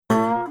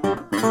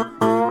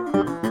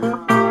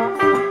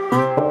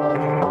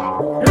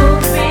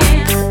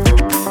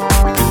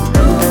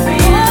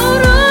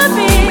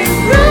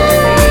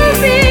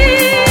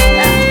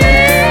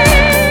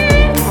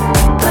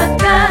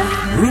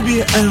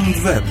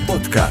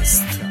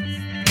Подкаст.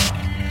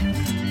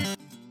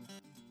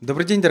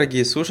 Добрый день,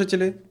 дорогие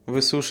слушатели!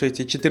 Вы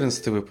слушаете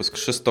 14-й выпуск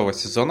 6-го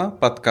сезона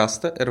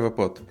подкаста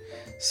РВПод.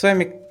 С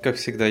вами, как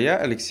всегда, я,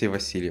 Алексей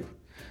Васильев.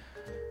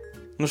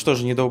 Ну что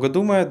же, недолго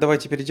думая,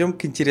 давайте перейдем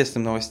к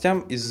интересным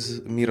новостям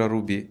из мира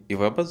Ruby и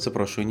веба за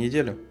прошлую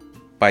неделю.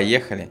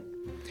 Поехали!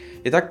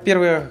 Итак,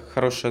 первая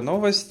хорошая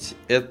новость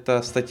 –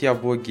 это статья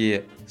в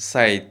блоге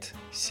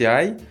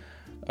SiteCI,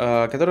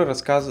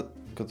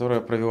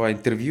 которая провела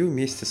интервью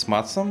вместе с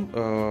Матсом,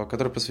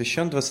 который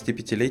посвящен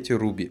 25-летию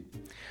Ruby.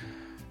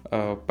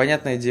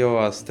 Понятное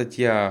дело,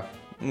 статья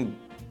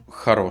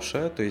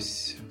хорошая, то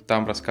есть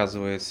там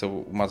рассказывается,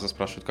 Матса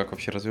спрашивает, как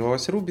вообще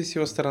развивалась Ruby с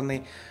его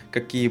стороны,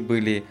 какой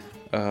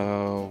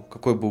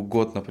был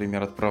год,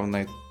 например,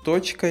 отправной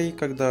точкой,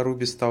 когда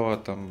Ruby стала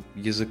там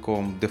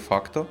языком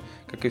де-факто,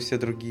 как и все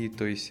другие,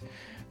 то есть,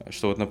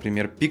 что вот,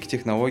 например, пик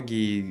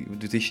технологий в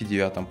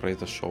 2009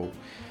 произошел,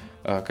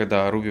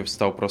 когда Ruby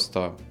стал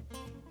просто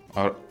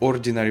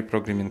ordinary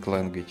programming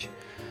language.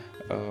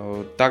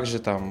 Также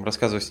там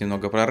рассказывалось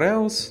немного про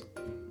Rails,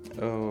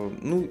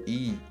 ну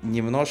и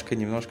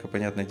немножко,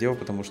 понятное дело,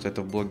 потому что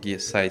это в блоге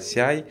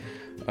SiteCI,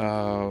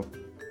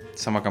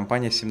 сама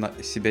компания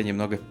себя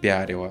немного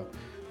пиарила.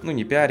 Ну,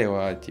 не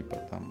пиарила, а типа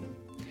там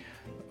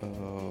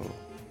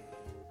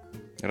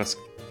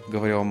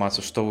говорила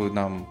Матсу, что вы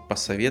нам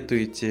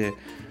посоветуете,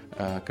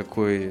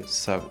 какое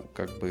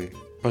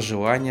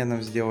пожелание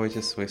нам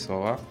сделаете, свои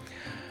слова.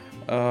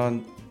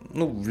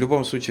 Ну, в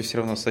любом случае, все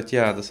равно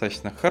статья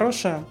достаточно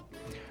хорошая.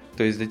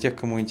 То есть для тех,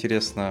 кому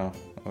интересно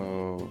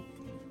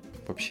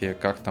вообще,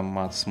 как там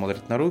Матс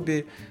смотрит на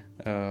Ruby,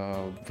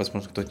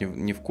 возможно, кто-то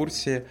не в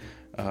курсе,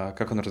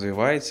 как он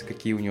развивается,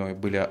 какие у него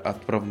были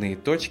отправные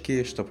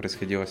точки, что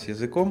происходило с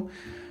языком,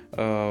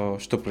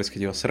 что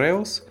происходило с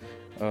Rails,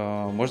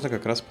 можно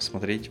как раз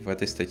посмотреть в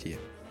этой статье.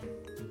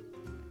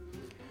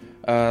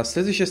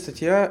 Следующая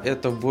статья –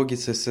 это в блоге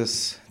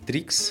CSS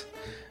Tricks,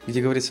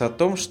 где говорится о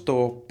том,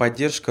 что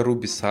поддержка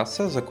Ruby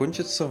SAS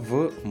закончится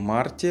в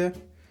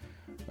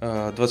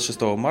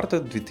 26 марта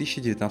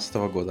 2019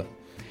 года.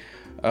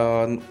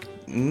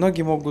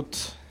 Многие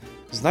могут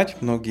знать,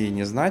 многие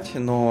не знать,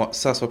 но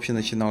SAS вообще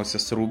начинался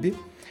с Ruby,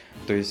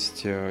 то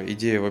есть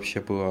идея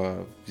вообще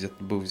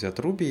был взят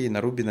Ruby, и на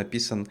Ruby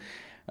написан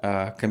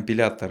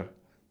компилятор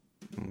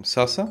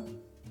SAS,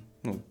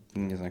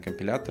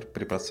 компилятор,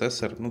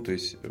 препроцессор, то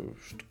есть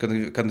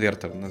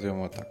конвертер, назовем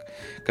его так,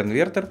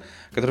 конвертер,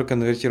 который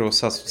конвертировал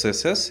SAS в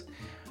CSS,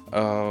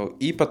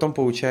 и потом,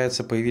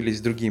 получается, появились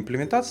другие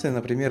имплементации,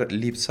 например,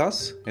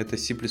 libSAS, это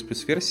C++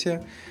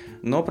 версия,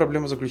 но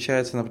проблема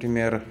заключается,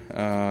 например,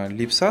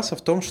 libSAS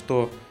в том,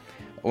 что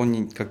он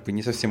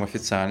не совсем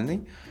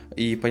официальный,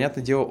 и,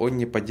 понятное дело, он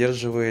не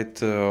поддерживает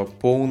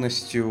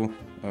полностью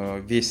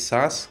весь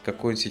SAS,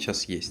 какой он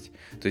сейчас есть.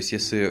 То есть,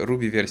 если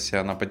Ruby-версия,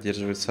 она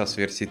поддерживает SAS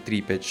версии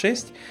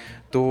 3.5.6,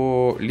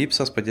 то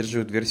libSAS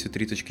поддерживает версию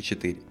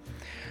 3.4.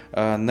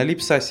 На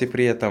libSAS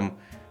при этом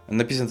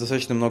написано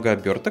достаточно много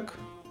оберток,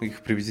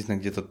 их приблизительно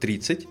где-то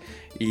 30,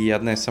 и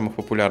одна из самых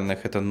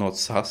популярных это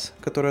Node.SAS,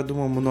 которую, я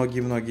думаю,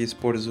 многие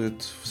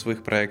используют в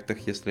своих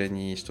проектах, если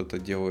они что-то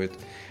делают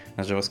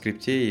на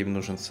JavaScript и им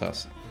нужен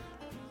SAS.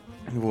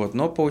 Вот.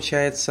 Но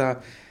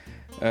получается,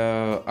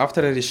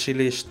 авторы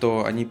решили,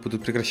 что они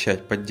будут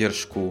прекращать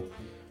поддержку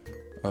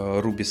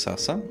Ruby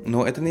SAS,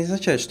 но это не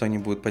означает, что они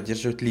будут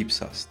поддерживать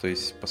libSAS, то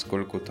есть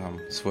поскольку там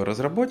свой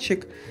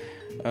разработчик,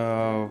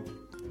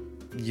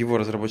 его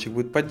разработчик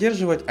будет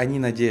поддерживать, они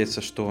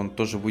надеются, что он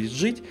тоже будет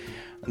жить,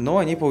 но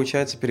они,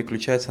 получается,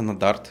 переключаются на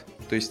Dart.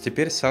 То есть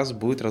теперь SAS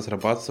будет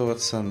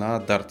разрабатываться на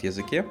Dart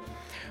языке.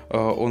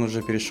 Он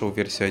уже перешел в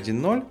версию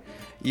 1.0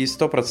 и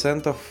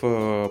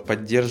 100%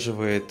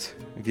 поддерживает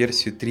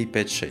версию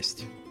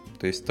 3.5.6.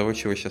 То есть того,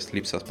 чего сейчас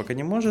libSAS пока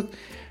не может,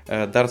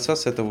 Dart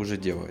SAS это уже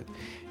делает.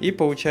 И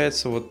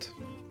получается, вот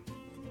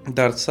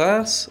Dart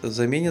SAS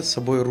заменит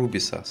собой Ruby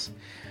SAS.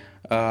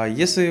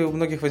 Если у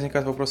многих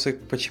возникают вопросы,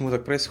 почему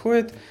так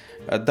происходит,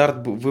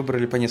 Dart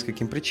выбрали по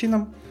нескольким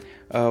причинам.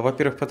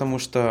 Во-первых, потому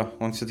что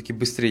он все-таки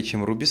быстрее,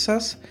 чем Ruby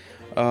SAS.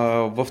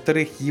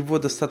 Во-вторых, его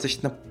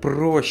достаточно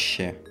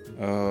проще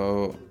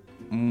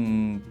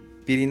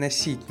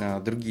переносить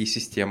на другие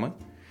системы.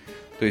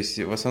 То есть,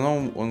 в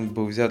основном, он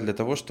был взят для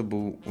того,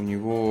 чтобы у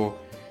него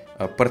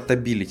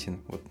portability,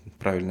 вот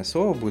правильное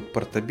слово, будет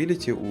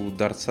portability у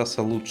Dart SAS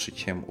лучше,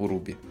 чем у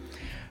Ruby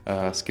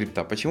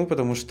скрипта. Почему?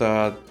 Потому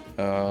что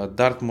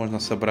Dart можно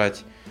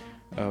собрать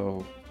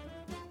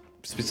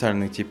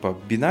специальный типа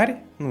бинарь,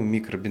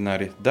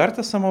 микробинарь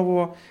Dart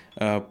самого,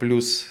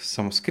 плюс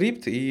сам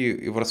скрипт, и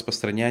его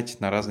распространять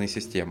на разные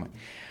системы.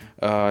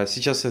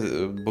 Сейчас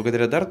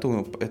благодаря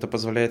Dart это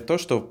позволяет то,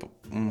 что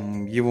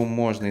его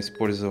можно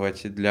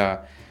использовать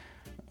для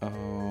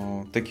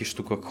таких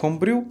штук, как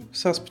Homebrew,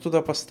 SAS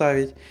туда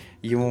поставить,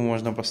 его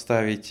можно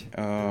поставить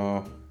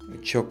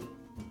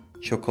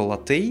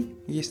Chocolatey,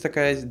 есть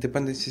такая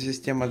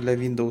dependency-система для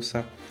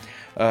Windows.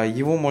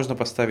 Его можно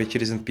поставить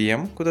через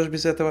NPM, куда же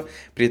без этого.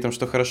 При этом,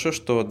 что хорошо,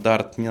 что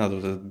Dart не надо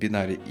вот этот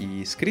бинарий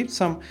и скрипт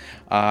сам,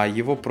 а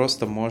его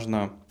просто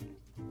можно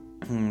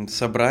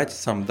собрать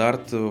сам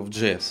Dart в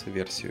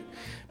JS-версию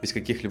без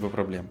каких-либо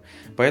проблем.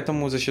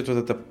 Поэтому за счет вот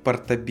этого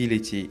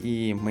portability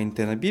и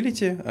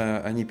maintainability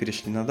они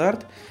перешли на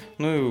Dart,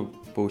 ну и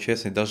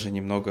получается даже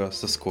немного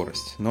со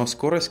скоростью. Но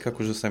скорость, как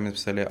уже сами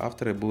написали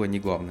авторы, была не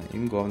главное.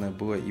 Им главное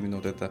было именно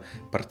вот это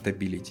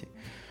portability.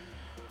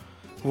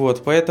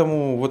 Вот,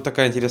 поэтому вот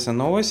такая интересная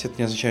новость. Это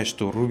не означает,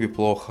 что Ruby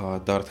плохо, а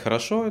Dart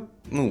хорошо.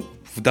 Ну,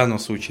 в данном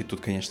случае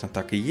тут, конечно,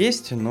 так и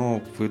есть,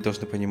 но вы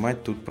должны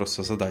понимать, тут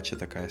просто задача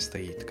такая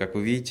стоит. Как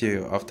вы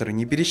видите, авторы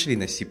не перешли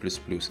на C++,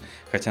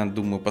 хотя,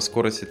 думаю, по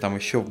скорости там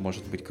еще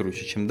может быть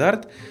круче, чем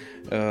Dart,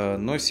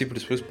 но C++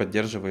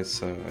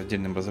 поддерживается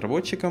отдельным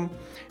разработчиком,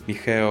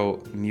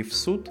 Михаил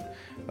Мивсуд.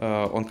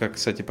 Он, как,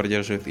 кстати,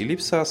 поддерживает и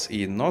libsas,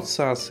 и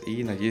node.sas,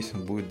 и, надеюсь,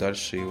 он будет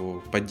дальше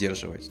его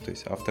поддерживать. То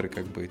есть авторы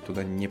как бы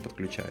туда не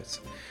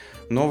подключаются.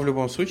 Но в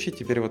любом случае,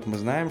 теперь вот мы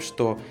знаем,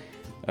 что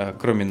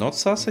кроме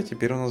node.sas,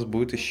 теперь у нас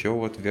будет еще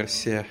вот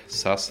версия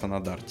SAS на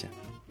Dart.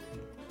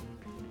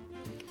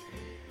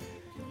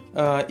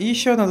 И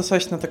еще одна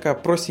достаточно такая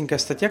простенькая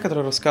статья,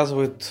 которая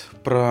рассказывает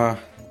про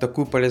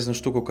такую полезную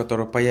штуку,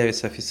 которая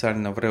появится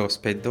официально в Rails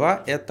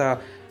 5.2,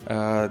 это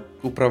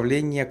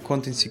управление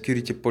Content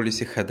Security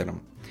Policy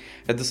хедером.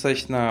 Это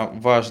достаточно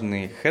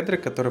важный хедер,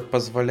 который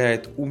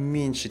позволяет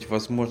уменьшить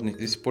возможность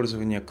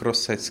использования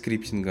кросс-сайт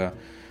скриптинга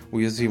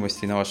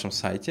уязвимостей на вашем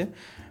сайте.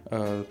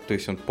 То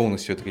есть он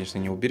полностью это, конечно,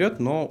 не уберет,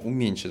 но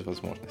уменьшит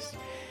возможность.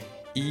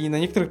 И на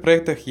некоторых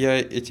проектах я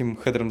этим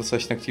хедером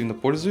достаточно активно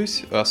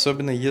пользуюсь,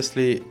 особенно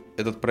если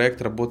этот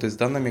проект работает с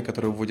данными,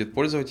 которые вводит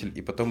пользователь,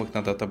 и потом их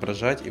надо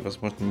отображать, и,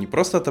 возможно, не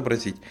просто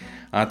отобразить,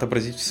 а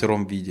отобразить в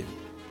сыром виде.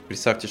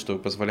 Представьте, что вы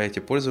позволяете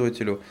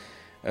пользователю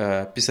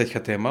писать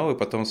HTML и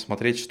потом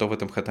смотреть, что в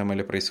этом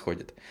HTML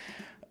происходит.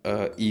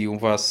 И у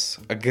вас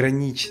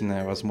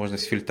ограниченная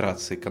возможность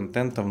фильтрации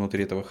контента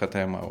внутри этого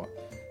HTML.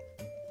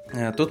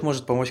 Тут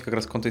может помочь как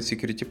раз Content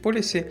Security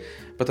Policy,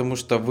 потому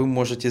что вы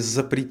можете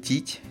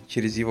запретить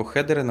через его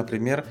хедеры,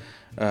 например,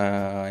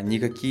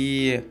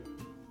 никакие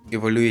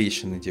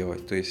evaluation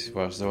делать. То есть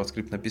ваш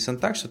JavaScript написан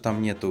так, что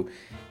там нету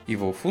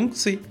его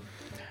функций.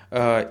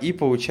 И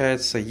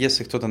получается,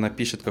 если кто-то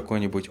напишет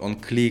какой-нибудь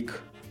onClick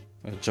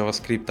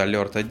JavaScript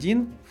alert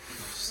 1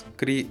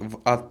 в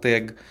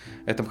A-tag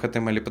этом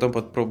HTML, и потом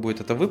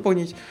попробует это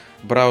выполнить,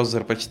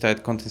 браузер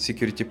почитает Content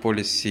Security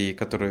Policy,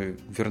 который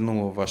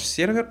вернул ваш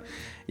сервер,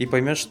 и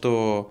поймет,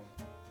 что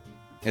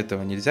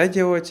этого нельзя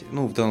делать.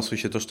 Ну, в данном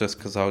случае то, что я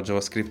сказал,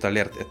 JavaScript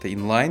Alert, это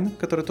inline,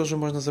 который тоже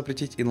можно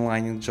запретить,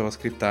 inlining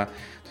JavaScript. То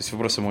есть вы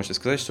просто можете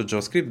сказать, что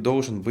JavaScript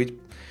должен быть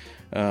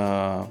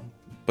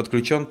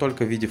подключен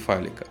только в виде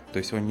файлика. То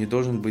есть он не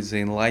должен быть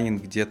заинлайнен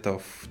где-то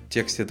в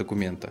тексте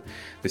документа.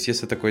 То есть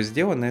если такое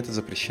сделано, это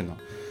запрещено.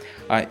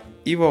 А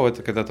eval —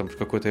 это когда там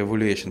какой-то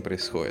evaluation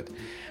происходит.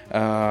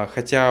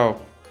 Хотя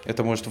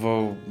это может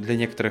для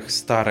некоторых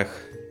старых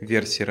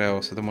версий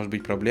Rails это может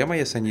быть проблема,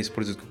 если они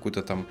используют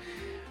какую-то там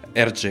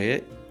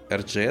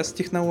RJS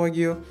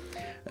технологию.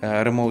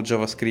 Remote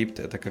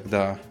JavaScript — это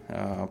когда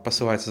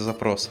посылается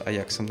запрос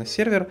Ajax на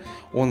сервер,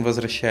 он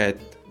возвращает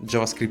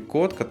JavaScript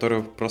код,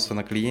 который просто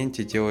на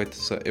клиенте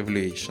делается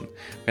evaluation.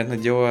 Понятное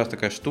дело,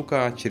 такая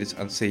штука через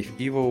unsafe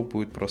eval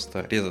будет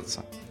просто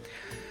резаться.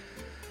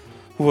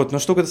 Вот, но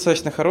штука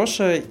достаточно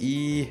хорошая,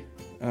 и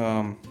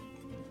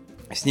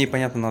с ней,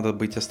 понятно, надо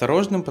быть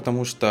осторожным,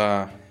 потому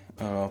что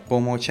по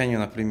умолчанию,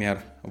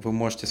 например, вы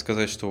можете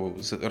сказать, что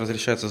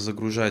разрешается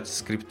загружать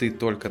скрипты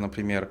только,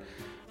 например,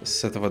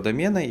 с этого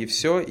домена, и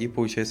все, и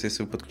получается,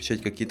 если вы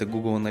подключаете какие-то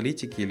Google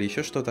аналитики или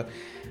еще что-то,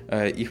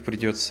 их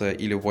придется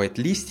или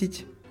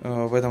whitelistить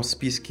в этом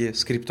списке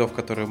скриптов,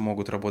 которые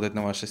могут работать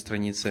на вашей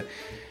странице,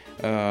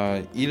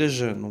 или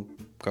же,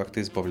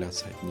 как-то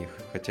избавляться от них,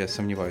 хотя я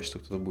сомневаюсь, что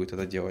кто-то будет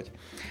это делать.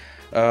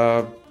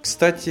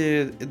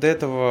 Кстати, до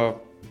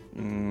этого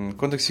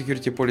Content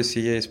Security Policy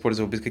я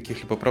использовал без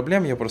каких-либо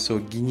проблем, я просто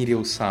его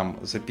генерил сам,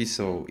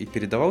 записывал и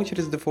передавал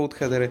через дефолт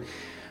хедеры,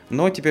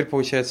 но теперь,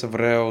 получается, в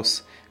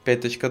Rails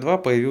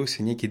 5.2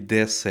 появился некий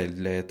DSL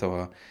для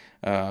этого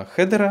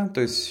хедера,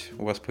 то есть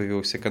у вас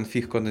появился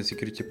config Content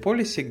Security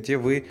Policy, где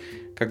вы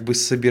как бы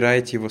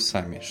собираете его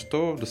сами,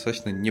 что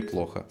достаточно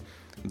неплохо.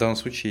 В данном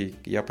случае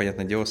я,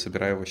 понятное дело,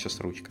 собираю его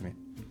сейчас ручками.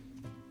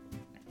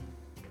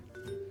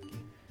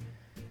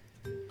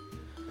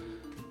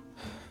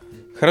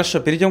 Хорошо,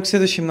 перейдем к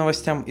следующим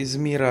новостям из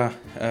мира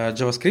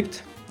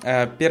JavaScript.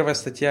 Первая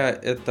статья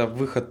 – это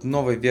выход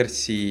новой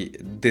версии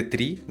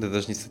D3, да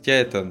даже не статья,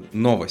 это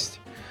новость.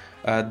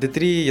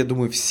 D3, я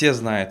думаю, все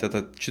знают,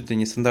 это чуть ли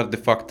не стандарт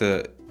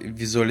де-факто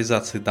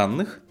визуализации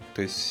данных,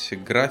 то есть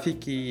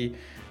графики,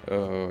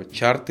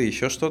 чарты,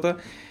 еще что-то.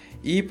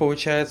 И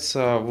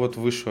получается, вот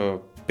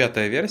вышла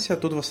 5-я версия,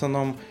 тут в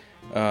основном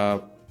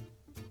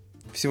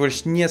всего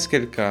лишь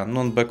несколько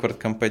non-backward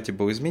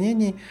compatible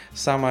изменений.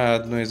 Самое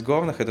одно из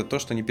главных — это то,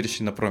 что они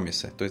перешли на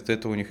промисы. То есть до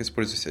этого у них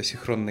использовались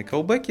асинхронные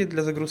callback'и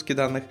для загрузки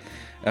данных.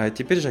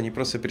 Теперь же они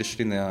просто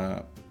перешли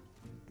на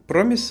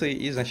промисы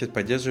и, значит,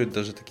 поддерживают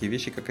даже такие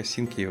вещи, как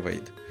async и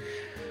await.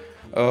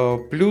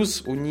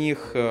 Плюс у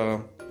них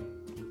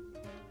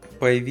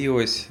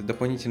появилась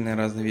дополнительные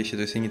разные вещи,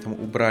 то есть они там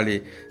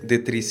убрали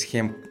D3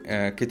 схем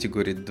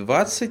категории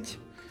 20,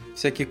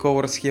 всякие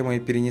core схемы, и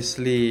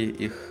перенесли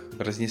их,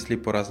 разнесли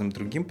по разным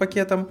другим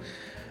пакетам.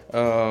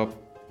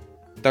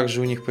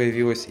 Также у них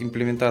появилась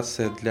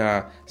имплементация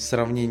для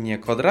сравнения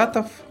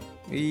квадратов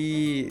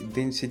и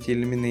density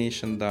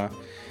elimination, да.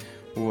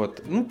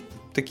 Вот. Ну,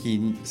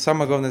 такие.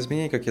 Самое главное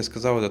изменение, как я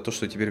сказал, это то,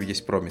 что теперь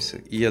есть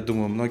промисы. И я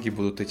думаю, многие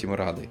будут этим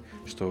рады,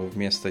 что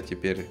вместо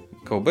теперь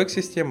callback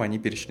системы они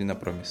перешли на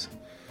промисы.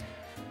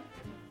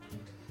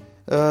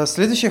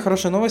 Следующая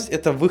хорошая новость —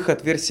 это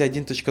выход версии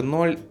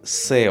 1.0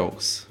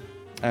 Sales.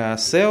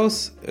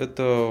 Sales —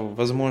 это,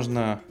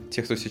 возможно,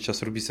 те, кто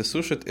сейчас рубисты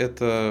слушает,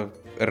 это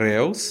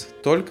Rails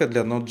только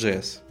для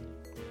Node.js.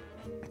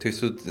 То есть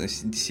тут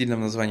сильно в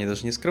названии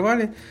даже не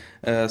скрывали.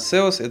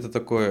 Sales — это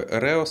такой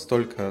Rails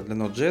только для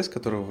Node.js,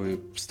 который вы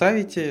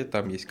ставите.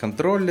 Там есть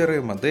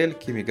контроллеры,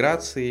 модельки,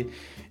 миграции,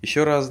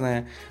 еще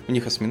разное. У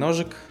них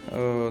осьминожек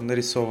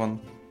нарисован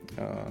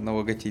на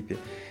логотипе.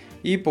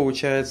 И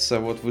получается,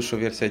 вот вышла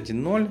версия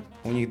 1.0,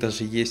 у них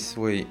даже есть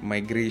свой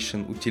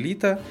Migration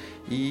утилита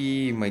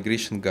и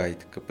Migration Guide,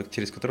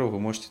 через которого вы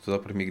можете туда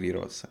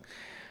промигрироваться.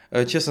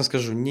 Честно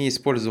скажу, не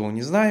использовал,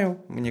 не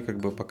знаю, мне как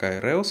бы пока и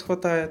Rails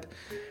хватает.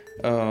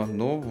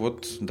 Но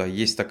вот, да,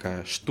 есть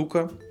такая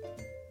штука,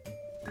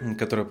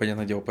 которая,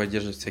 понятное дело,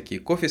 поддерживает всякие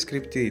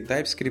CoffeeScript, и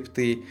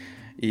TypeScript,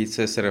 и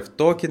CSRF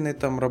токены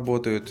там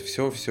работают,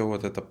 все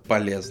вот это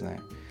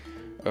полезное.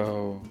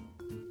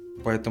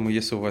 Поэтому,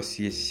 если у вас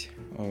есть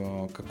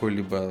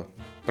какое-либо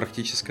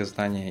практическое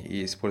знание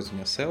и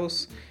использование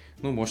Sales,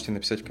 ну, можете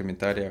написать в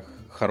комментариях,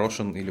 хорош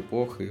он или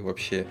плох, и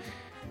вообще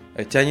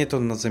тянет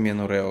он на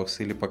замену Rails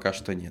или пока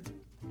что нет.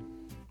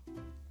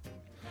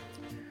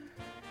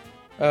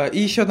 И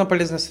еще одна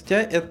полезная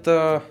статья —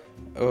 это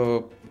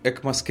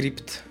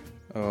ECMAScript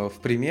в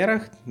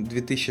примерах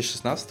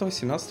 2016,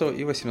 2017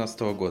 и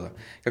 2018 года.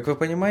 Как вы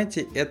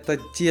понимаете, это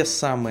те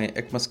самые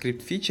ECMAScript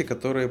фичи,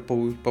 которые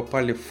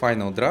попали в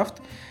Final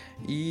Draft,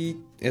 и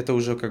это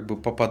уже как бы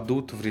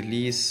попадут в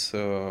релиз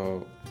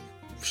в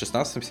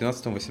 16,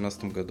 17,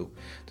 18 году.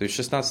 То есть в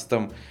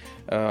 16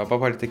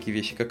 попали такие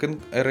вещи, как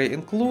Array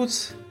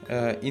Includes,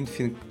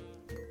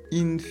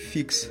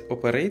 Infix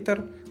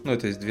Operator, ну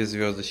это есть 2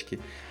 звездочки.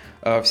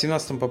 В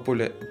 17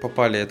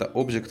 попали это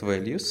Object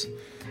Values,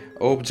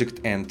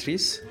 Object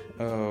Entries,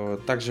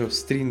 также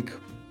String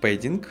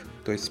Padding,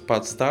 то есть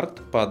Pad Start,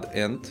 Pad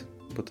End.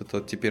 Вот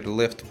это теперь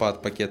Left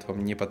Pad пакет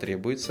вам не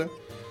потребуется.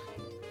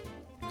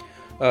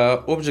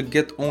 Object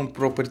Get Own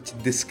Property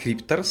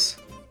Descriptors.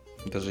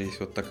 Даже есть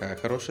вот такая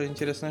хорошая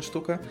интересная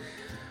штука.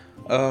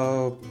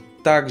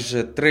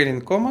 Также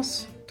Trailing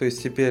Commas, то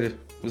есть теперь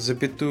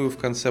запятую в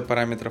конце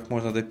параметров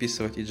можно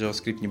дописывать, и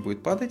JavaScript не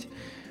будет падать.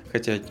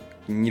 Хотя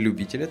не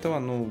любитель этого,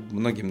 но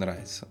многим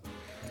нравится.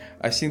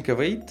 Async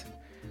Await,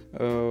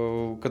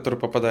 который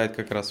попадает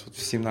как раз вот в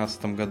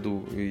 2017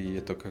 году, и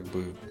это как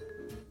бы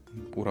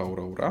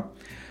ура.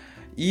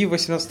 И в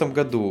 2018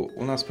 году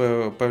у нас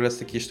появляются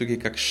такие штуки,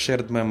 как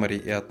Shared Memory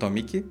и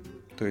Atomic,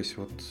 то есть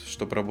вот,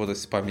 чтобы работать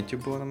с памятью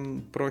было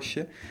нам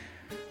проще.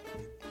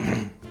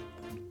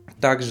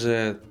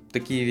 Также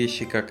такие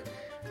вещи, как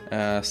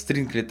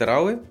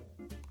string-литералы,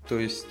 то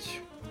есть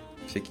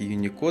всякие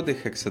юникоды,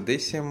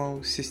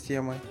 hexadecimal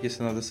системы,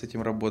 если надо с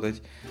этим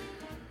работать.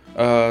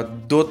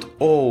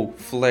 .o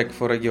flag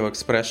for regular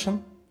expression,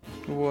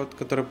 вот,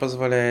 который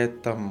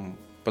позволяет там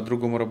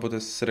по-другому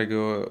работать с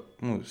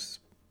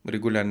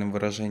регулярным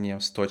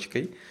выражением с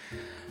точкой.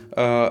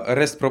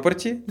 REST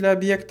property для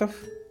объектов,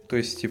 то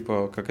есть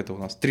типа, как это у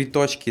нас, 3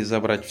 точки,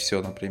 забрать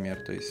все,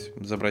 например, то есть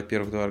забрать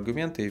первых 2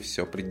 аргумента и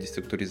все при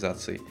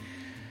деструктуризации.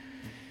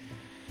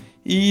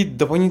 И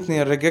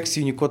дополнительные regex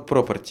Unicode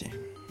property,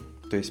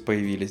 то есть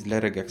появились для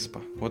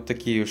regexpa. Вот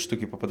такие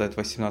штуки попадают в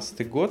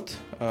 2018 год.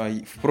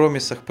 В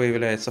промисах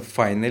появляется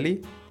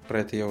finally. Про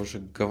это я уже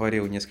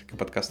говорил несколько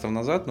подкастов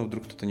назад, но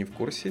вдруг кто-то не в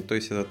курсе. То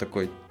есть это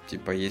такой,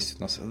 типа, есть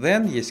у нас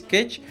then, есть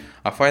catch,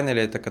 а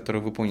finally это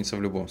который выполнится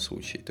в любом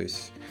случае. То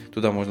есть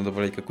туда можно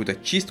добавлять какую-то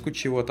чистку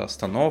чего-то,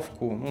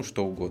 остановку, ну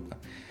что угодно.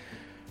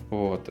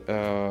 Вот.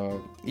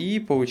 И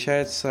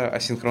получается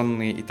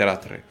асинхронные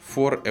итераторы.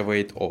 For,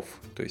 await, off.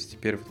 То есть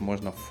теперь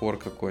можно for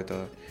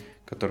какой-то,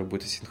 который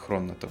будет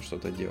асинхронно там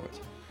что-то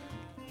делать.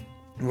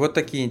 Вот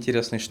такие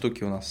интересные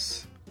штуки у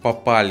нас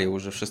попали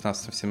уже в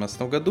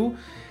 2016-2017 году.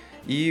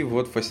 И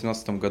вот в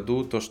 2018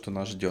 году то, что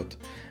нас ждет.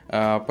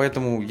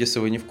 Поэтому, если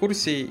вы не в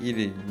курсе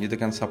или не до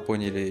конца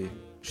поняли,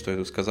 что я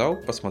тут сказал,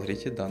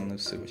 посмотрите данную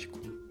ссылочку.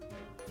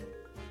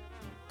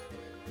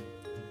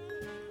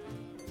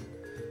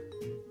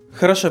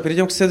 Хорошо,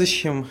 перейдем к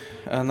следующим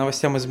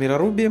новостям из мира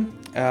Ruby.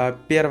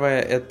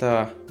 Первое —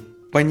 это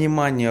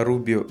понимание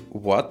Ruby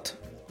What.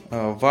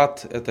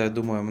 What — это, я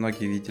думаю,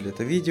 многие видели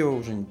это видео,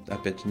 уже,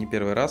 опять же, не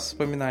первый раз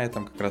вспоминаю,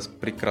 там как раз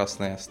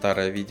прекрасное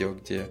старое видео,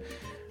 где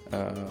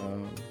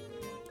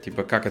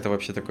типа, как это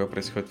вообще такое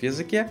происходит в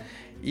языке.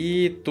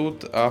 И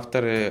тут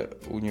авторы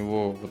у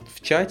него вот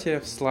в чате,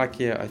 в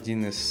Slack'е,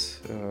 один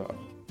из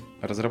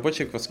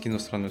разработчиков скинул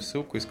странную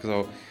ссылку и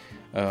сказал: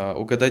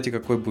 угадайте,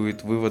 какой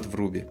будет вывод в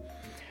Ruby.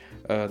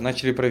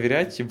 Начали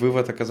проверять,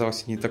 вывод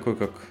оказался не такой,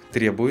 как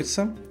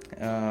требуется.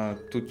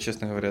 Тут,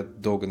 честно говоря,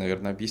 долго,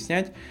 наверное,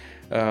 объяснять.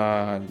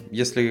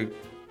 Если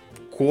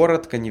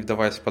коротко, не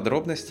вдаваясь в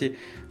подробности,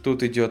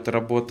 тут идет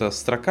работа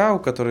строка, у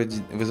которой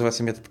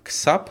вызывается метод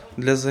XAP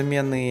для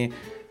замены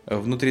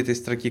внутри этой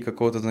строки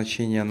какого-то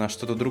значения на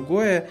что-то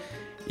другое,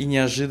 и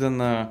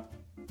неожиданно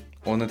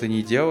он это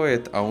не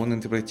делает, а он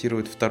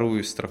интерпретирует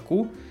вторую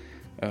строку,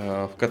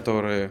 по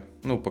которой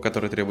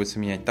требуется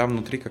менять, там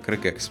внутри как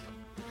regexp.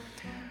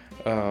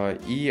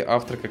 И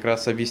автор как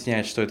раз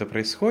объясняет, что это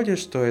происходит,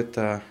 что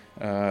это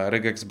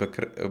regex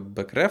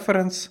back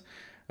reference,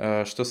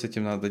 что с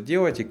этим надо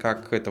делать и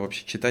как это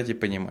вообще читать и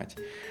понимать.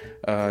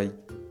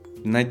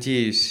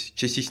 Надеюсь,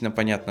 частично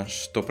понятно,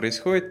 что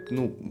происходит.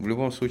 В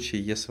любом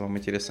случае, если вам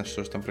интересно,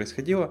 что же там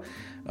происходило,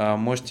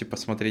 можете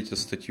посмотреть эту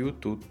статью,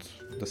 тут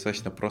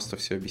достаточно просто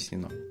все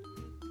объяснено.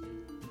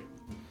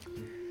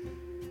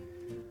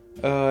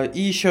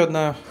 И еще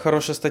одна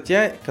хорошая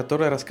статья,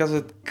 которая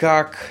рассказывает,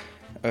 как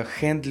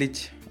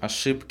хендлить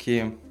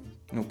ошибки,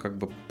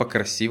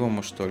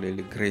 по-красивому, что ли,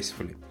 или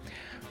gracefully.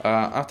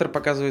 Автор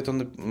показывает,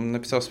 он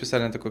написал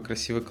специально такой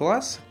красивый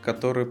класс,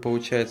 который,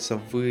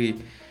 получается,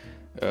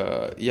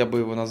 я бы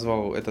его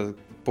назвал, это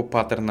по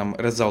паттернам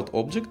result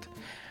object,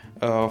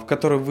 в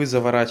который вы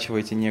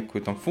заворачиваете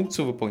некую там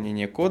функцию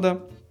выполнения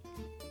кода.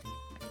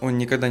 Он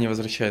никогда не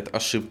возвращает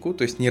ошибку,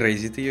 то есть не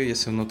рейзит ее,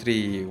 если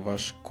внутри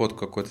ваш код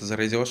какой-то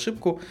зарейзил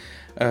ошибку,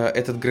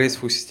 этот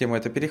graceful система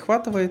это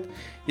перехватывает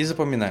и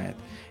запоминает.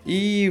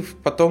 И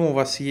потом у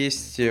вас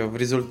есть в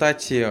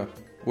результате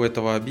у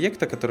этого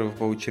объекта, который вы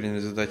получили на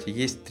результате,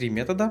 есть три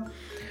метода.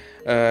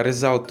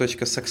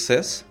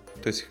 Result.success,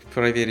 то есть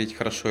проверить,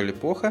 хорошо или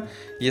плохо.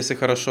 Если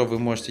хорошо, вы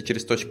можете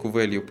через точку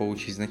value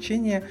получить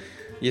значение.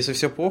 Если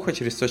все плохо,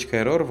 через точку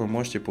error вы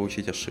можете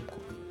получить ошибку.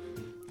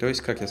 То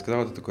есть, как я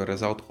сказал, это такой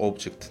result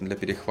object для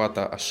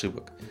перехвата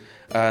ошибок.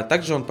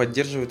 Также он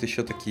поддерживает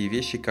еще такие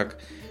вещи, как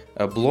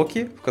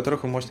блоки, в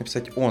которых вы можете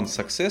написать on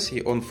success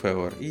и on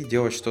failure и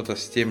делать что-то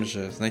с тем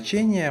же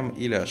значением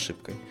или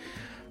ошибкой.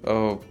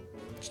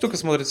 Штука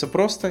смотрится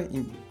просто,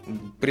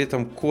 при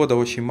этом кода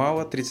очень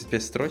мало,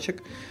 35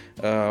 строчек,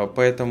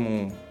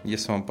 поэтому,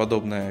 если вам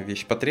подобная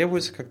вещь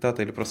потребуется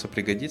когда-то или просто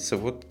пригодится,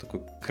 вот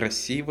такой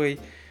красивый,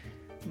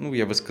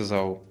 я бы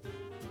сказал,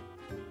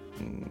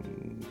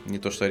 не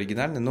то что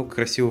оригинальный, но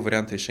красивый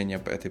вариант решения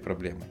этой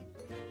проблемы.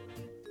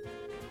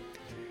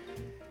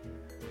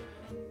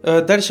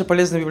 Дальше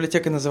полезная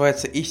библиотека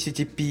называется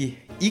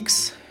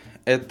HTTPX.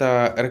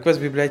 Это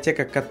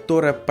request-библиотека,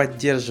 которая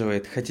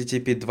поддерживает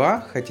HTTP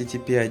 2,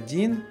 HTTP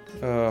 1,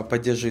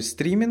 поддерживает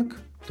стриминг,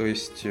 то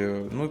есть,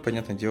 и,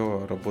 понятное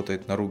дело,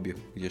 работает на Ruby,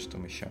 где же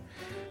там еще.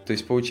 То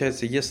есть,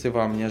 получается, если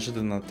вам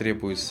неожиданно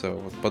требуются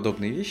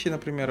подобные вещи,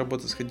 например,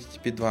 работа с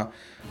HTTP 2,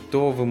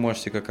 то вы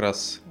можете как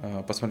раз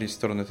посмотреть в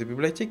сторону этой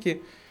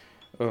библиотеки.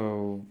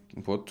 У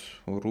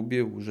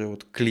Ruby уже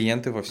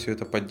клиенты во все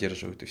это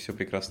поддерживают, и все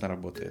прекрасно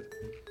работает.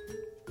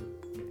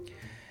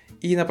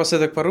 И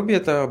напоследок по Ruby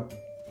это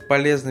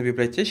полезная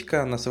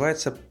библиотечка,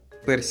 называется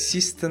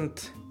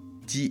Persistent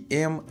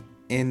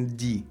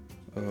DMND.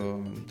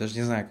 Даже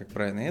не знаю, как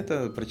правильно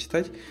это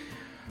прочитать.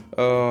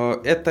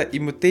 Это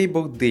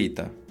Immutable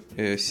Data.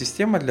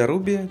 Система для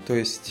Ruby, то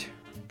есть,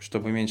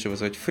 чтобы меньше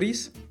вызывать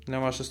фриз для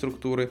вашей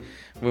структуры,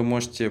 вы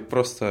можете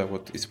просто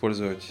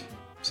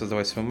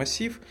создавать свой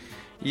массив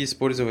и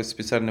использовать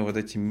специальные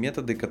эти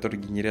методы,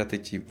 которые генерят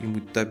эти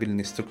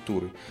иммутабельные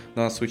структуры. В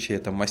данном случае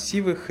это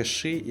массивы,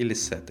 хэши или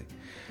сеты.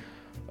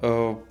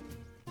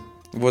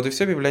 И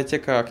все,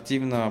 библиотека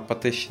активно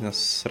потещена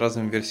с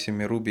разными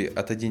версиями Ruby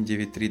от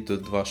 1.9.3 до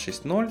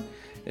 2.6.0.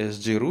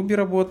 SG Ruby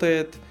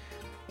работает,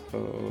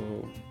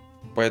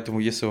 поэтому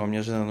если вам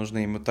неожиданно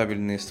нужны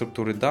иммутабельные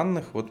структуры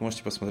данных,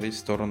 можете посмотреть в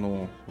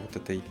сторону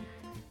этой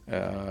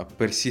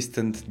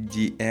Persistent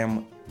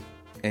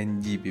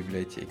DMND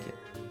библиотеки.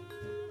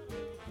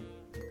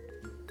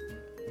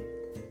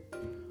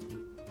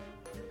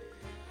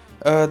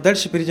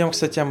 Дальше перейдем к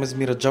статьям из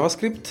мира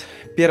JavaScript.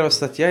 Первая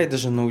статья, и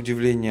даже на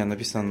удивление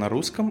написана на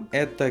русском,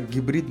 это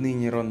гибридные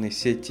нейронные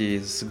сети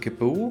с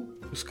GPU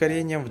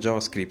ускорением в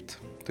JavaScript.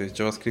 То есть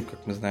JavaScript,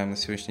 как мы знаем, на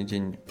сегодняшний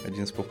день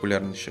один из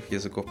популярнейших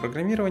языков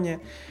программирования.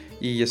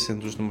 И если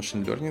нужен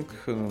машин learning,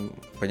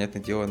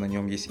 понятное дело, на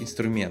нем есть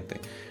инструменты,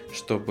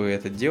 чтобы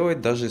это делать,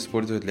 даже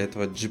используя для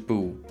этого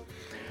GPU.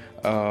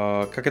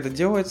 Как это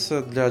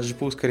делается? Для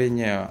GPU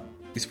ускорения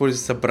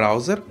используется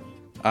браузер,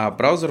 а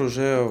браузер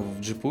уже в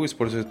GPU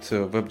использует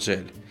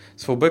WebGL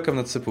с фоллбеком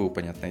на CPU,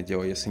 понятное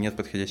дело, если нет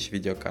подходящей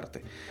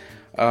видеокарты.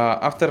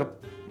 Автор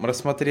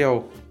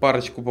рассмотрел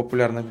парочку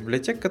популярных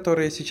библиотек,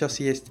 которые сейчас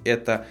есть.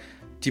 Это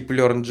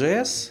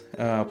TipLearn.js,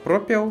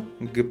 Propel,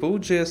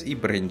 GPU.js и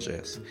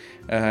Brain.js.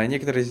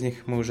 Некоторые из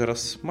них мы уже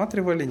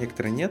рассматривали,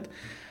 некоторые нет.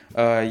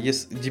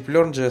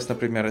 DeepLearn.js,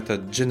 например, это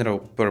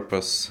General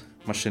Purpose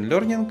Machine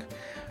Learning,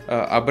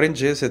 а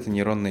Brain.js это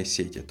нейронные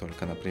сети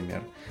только,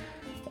 например.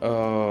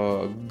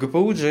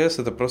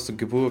 GPU.js это просто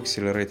GPU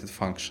Accelerated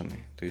Function,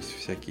 то есть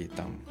всякие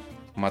там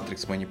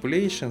Matrix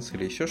Manipulations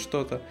или еще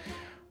что-то.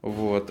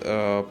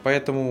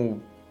 Поэтому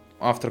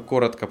автор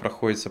коротко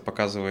проходится,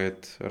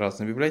 показывает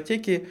разные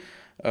библиотеки,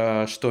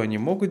 что они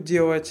могут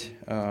делать,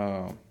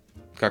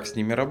 как с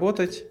ними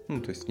работать,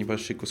 то есть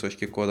небольшие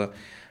кусочки кода.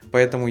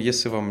 Поэтому,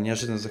 если вам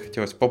неожиданно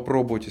захотелось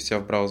попробовать у себя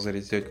в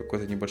браузере сделать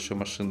какой-то небольшой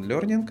machine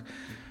learning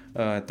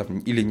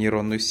или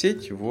нейронную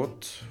сеть,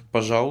 вот,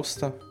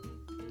 пожалуйста,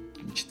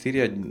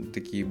 4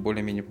 такие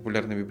более-менее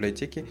популярные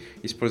библиотеки,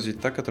 используйте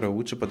та, которая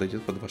лучше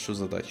подойдет под вашу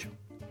задачу.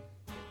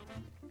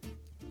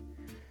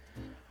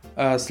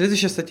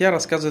 Следующая статья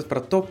рассказывает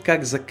про то,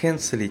 как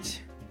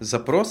заканцелить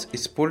запрос,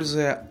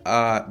 используя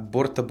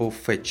abortable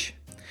fetch.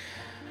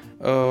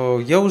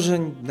 Я уже,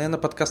 наверное,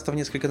 подкастов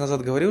несколько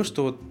назад говорил,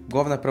 что вот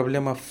главная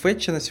проблема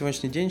фетча на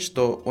сегодняшний день,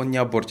 что он не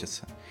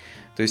абортится.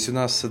 То есть у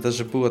нас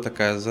даже была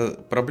такая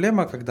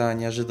проблема, когда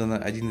неожиданно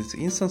один из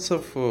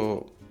инстансов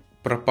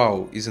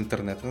пропал из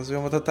интернета,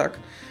 назовем это так.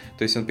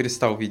 То есть он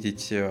перестал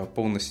видеть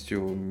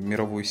полностью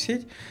мировую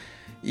сеть.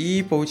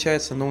 И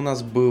получается, у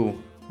нас был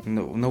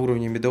на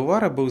уровне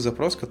middleware был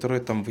запрос, который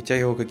там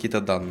вытягивал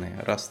какие-то данные,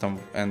 раз там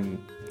n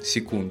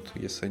секунд,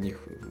 если они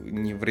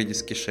не в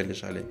Redis кэше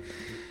лежали.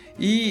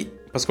 И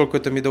поскольку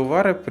это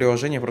middleware,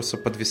 приложение просто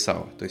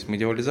подвисало. То есть мы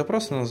делали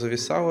запрос, оно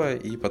зависало,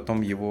 и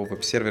потом его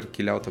веб-сервер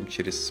килял там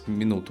через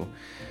минуту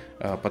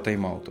по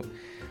тайм-ауту.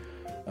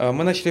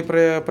 Мы начали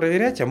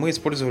проверять, а мы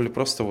использовали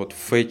просто вот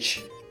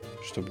fetch,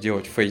 чтобы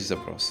делать fetch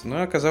запрос.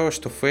 Но оказалось,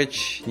 что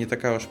fetch не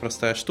такая уж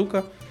простая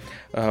штука,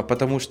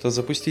 потому что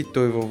запустить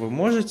то его вы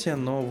можете,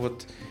 но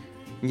вот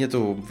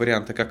нету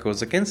варианта, как его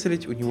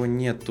заканцелить, у него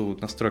нету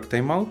настроек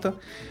тайм-аута.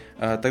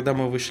 Тогда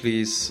мы вышли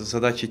из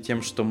задачи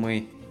тем, что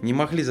мы не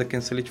могли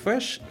заканцелить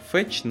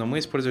fetch, но мы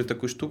использовали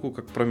такую штуку,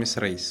 как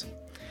promise race.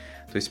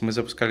 То есть мы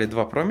запускали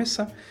два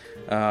промиса,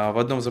 в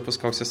одном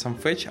запускался сам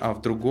fetch, а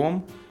в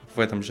другом, в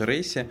этом же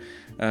рейсе,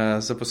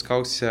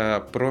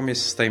 запускался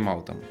промис с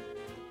тайм-аутом,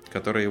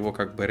 который его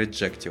как бы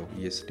реджектил,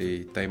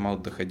 если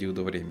тайм-аут доходил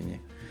до времени.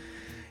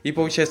 И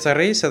получается,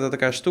 рейс — это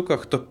такая штука,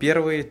 кто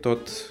первый,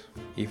 тот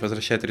и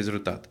возвращает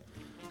результат.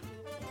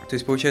 То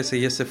есть получается,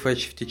 если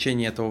fetch в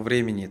течение этого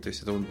времени, то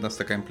есть это у нас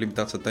такая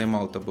имплементация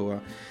тайм-аута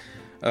была,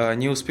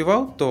 не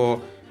успевал,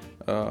 то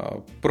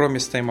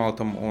промис с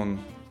тайм-аутом он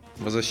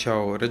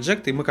возвращал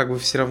reject, и мы как бы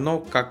все равно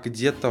как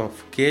где-то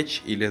в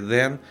catch или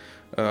then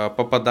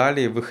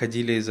попадали,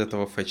 выходили из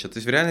этого фетча. То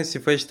есть в реальности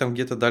фетч там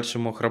где-то дальше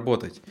мог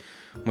работать.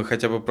 Мы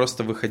хотя бы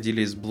просто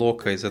выходили из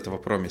блока, из этого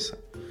промиса.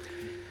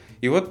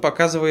 И вот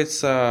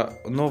показывается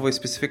новые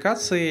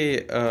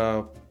спецификации.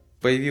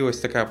 Появилась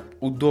такая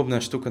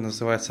удобная штука,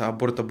 называется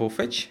abortable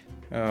fetch.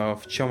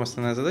 В чем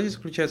основная задача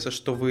заключается,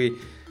 что вы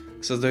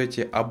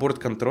создаете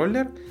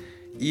аборт-контроллер,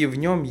 и в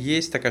нем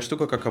есть такая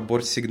штука, как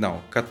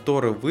аборт-сигнал,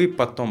 который вы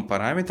потом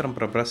параметром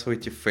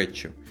пробрасываете в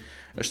фетчу.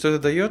 Что это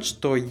дает?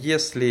 Что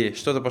если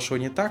что-то пошло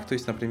не так, то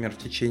есть, например, в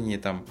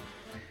течение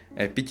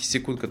 5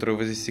 секунд, которые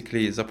вы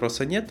засекли,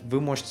 запроса нет,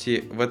 вы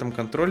можете в этом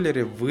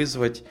контроллере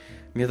вызвать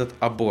метод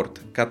abort,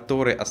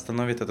 который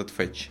остановит этот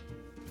fetch.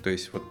 То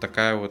есть вот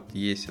такая вот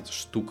есть эта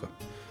штука.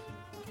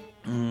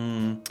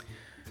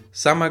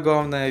 Самая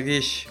главная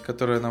вещь,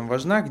 которая нам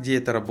важна, где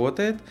это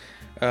работает.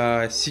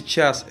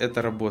 Сейчас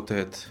это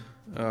работает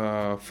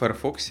в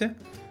Firefox,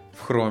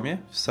 в Chrome,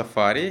 в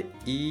Safari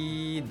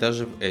и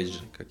даже в Edge,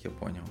 как я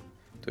понял.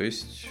 То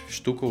есть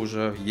штука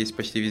уже есть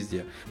почти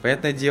везде.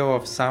 Понятное дело,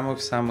 в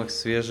самых-самых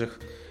свежих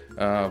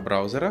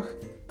браузерах,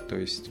 то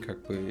есть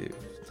как бы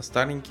на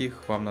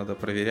стареньких вам надо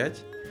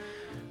проверять.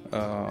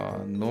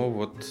 Но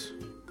вот,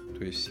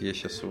 то есть я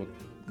сейчас вот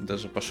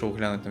даже пошел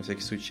глянуть на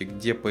всякий случай,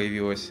 где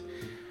появилась.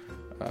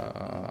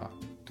 То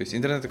есть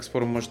Internet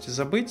Explorer можете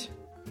забыть.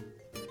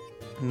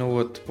 Ну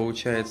вот,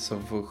 получается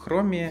в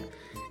Chrome,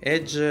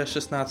 Edge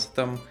 16,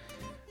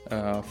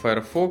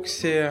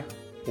 Firefox,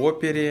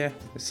 Opera,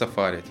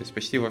 Safari. То есть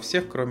почти во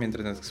всех, кроме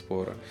Internet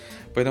Explorer.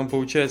 Поэтому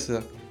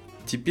получается,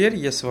 теперь,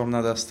 если вам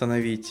надо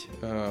остановить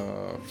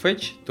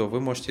fetch, то вы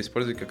можете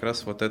использовать как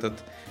раз вот этот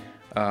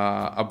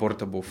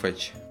abortable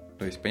fetch.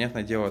 То есть,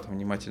 понятное дело, там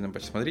внимательно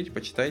посмотрите,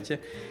 почитайте.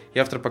 И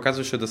автор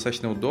показывает, что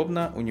достаточно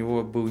удобно. У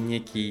него был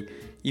некий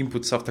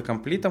input с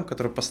автокомплитом,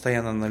 который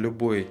постоянно на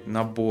любой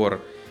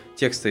набор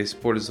текста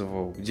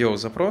делал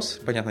запрос.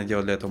 Понятное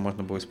дело, для этого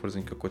можно было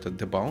использовать какой-то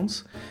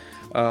debounce,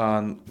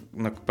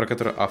 про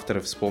который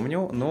автор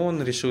вспомнил. Но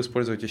он решил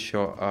использовать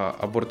еще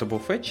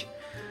abortable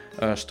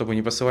fetch, чтобы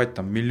не посылать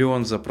там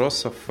миллион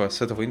запросов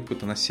с этого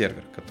инпута на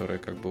сервер, которые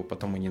как бы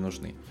потом и не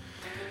нужны.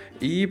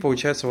 И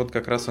получается, вот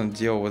как раз он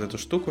делал вот эту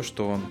штуку,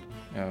 что он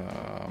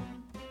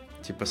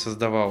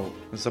создавал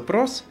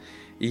запрос,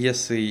 и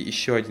если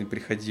еще один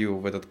приходил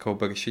в этот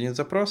callback, еще нет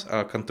запрос,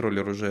 а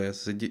контроллер уже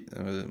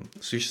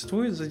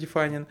существует,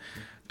 задефайнен,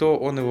 то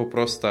он его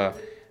просто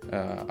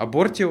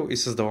абортил и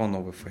создавал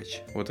новый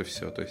фетч. Вот и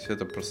все. То есть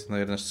это просто,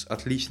 наверное,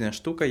 отличная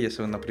штука,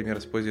 если вы, например,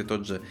 используете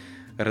тот же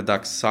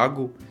Redux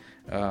Saga,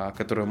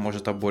 которая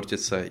может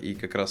абортиться, и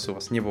как раз у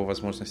вас не было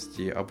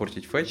возможности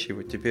абортить фетч, и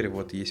вот теперь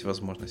вот есть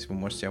возможность, вы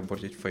можете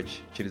абортить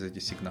фетч через эти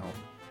сигналы.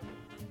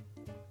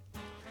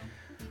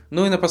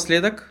 Ну и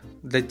напоследок,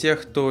 для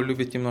тех, кто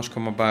любит немножко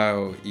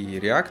Mobile и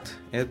React,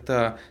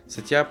 это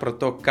статья про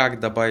то, как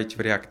добавить в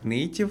React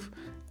Native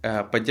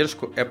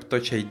поддержку App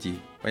Touch ID.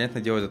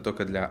 Понятное дело, это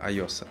только для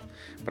iOS.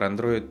 Про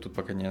Android тут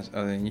пока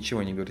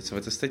ничего не говорится в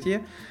этой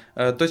статье.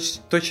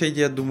 Touch ID,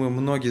 я думаю,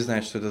 многие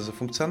знают, что это за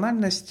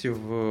функциональность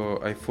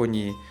в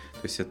iPhone.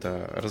 То есть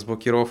это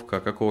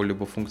разблокировка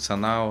какого-либо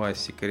функционала,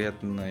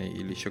 секретной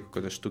или еще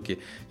какой-то штуки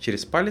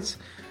через палец.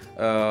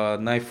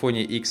 На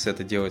iPhone X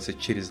это делается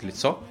через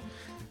лицо,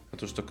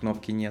 потому что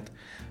кнопки нет.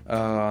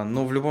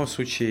 Но в любом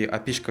случае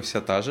API-шка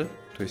вся та же,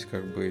 то есть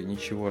как бы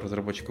ничего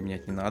разработчику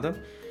менять не надо.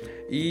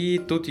 И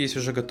тут есть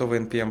уже готовый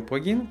NPM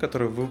плагин,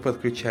 который вы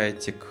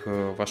подключаете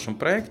к вашему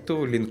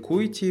проекту,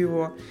 линкуете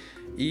его,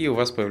 и у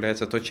вас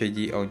появляется Touch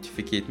ID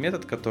Authenticate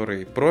метод,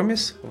 который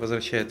promise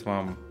возвращает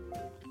вам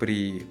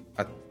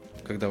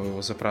когда вы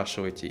его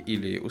запрашиваете,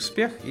 или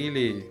успех,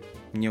 или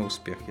не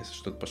успех, если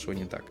что-то пошло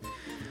не так.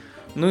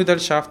 Ну и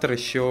дальше автор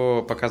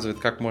еще показывает,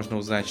 как можно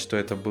узнать, что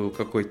это был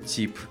какой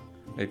тип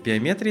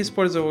биометрии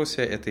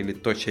использовался, это или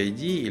Touch ID,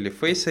 или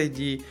Face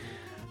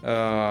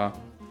ID.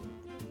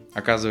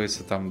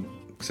 Оказывается, там,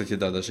 кстати,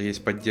 да, даже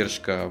есть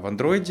поддержка в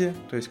Android,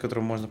 то есть,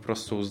 которую можно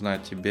просто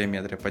узнать,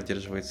 биометрия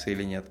поддерживается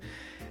или нет.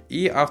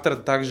 И автор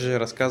также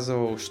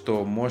рассказывал,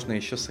 что можно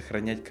еще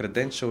сохранять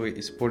credentials,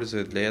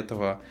 используя для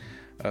этого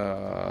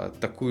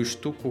такую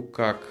штуку,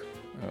 как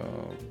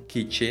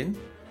keychain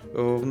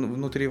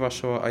внутри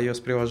вашего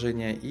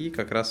iOS-приложения, и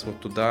как раз вот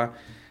туда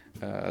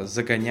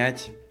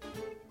загонять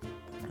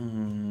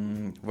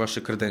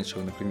ваши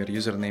credentials, например,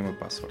 username и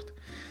password.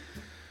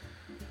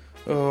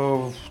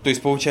 То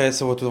есть,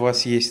 получается, вот у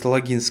вас есть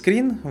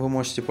логин-скрин, вы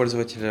можете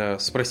пользователя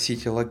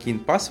спросить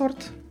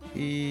логин-паспорт,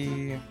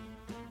 и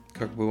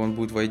как бы он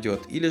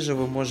войдет. Или же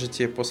вы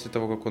можете, после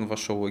того, как он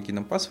вошел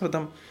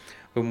логином-паспортом,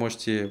 вы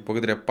можете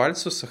благодаря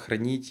пальцу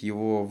сохранить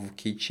его в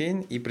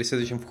keychain, и при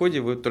следующем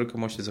входе вы только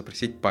можете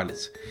запросить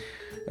палец.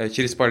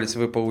 Через палец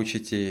вы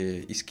получите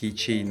из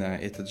кейчейна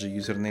этот же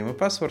username и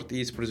password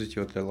и используете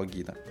его для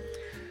логина.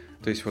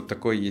 То есть вот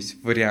такой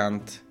есть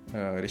вариант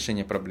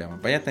решения проблемы.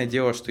 Понятное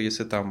дело, что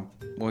если там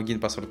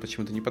логин, паспорт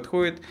почему-то не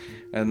подходит,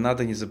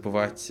 надо не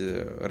забывать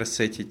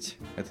ресетить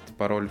этот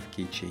пароль в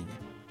кейчейне.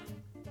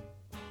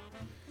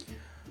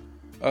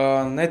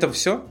 На этом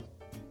все.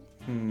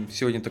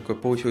 Сегодня такой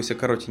получился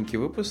коротенький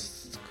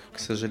выпуск. К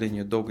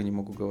сожалению, долго не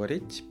могу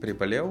говорить,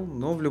 приболел.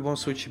 Но в любом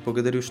случае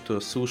благодарю, что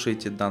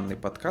слушаете данный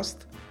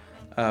подкаст.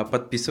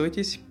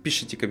 Подписывайтесь,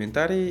 пишите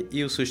комментарии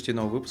и услышите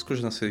новый выпуск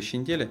уже на следующей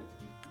неделе.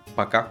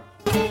 Пока!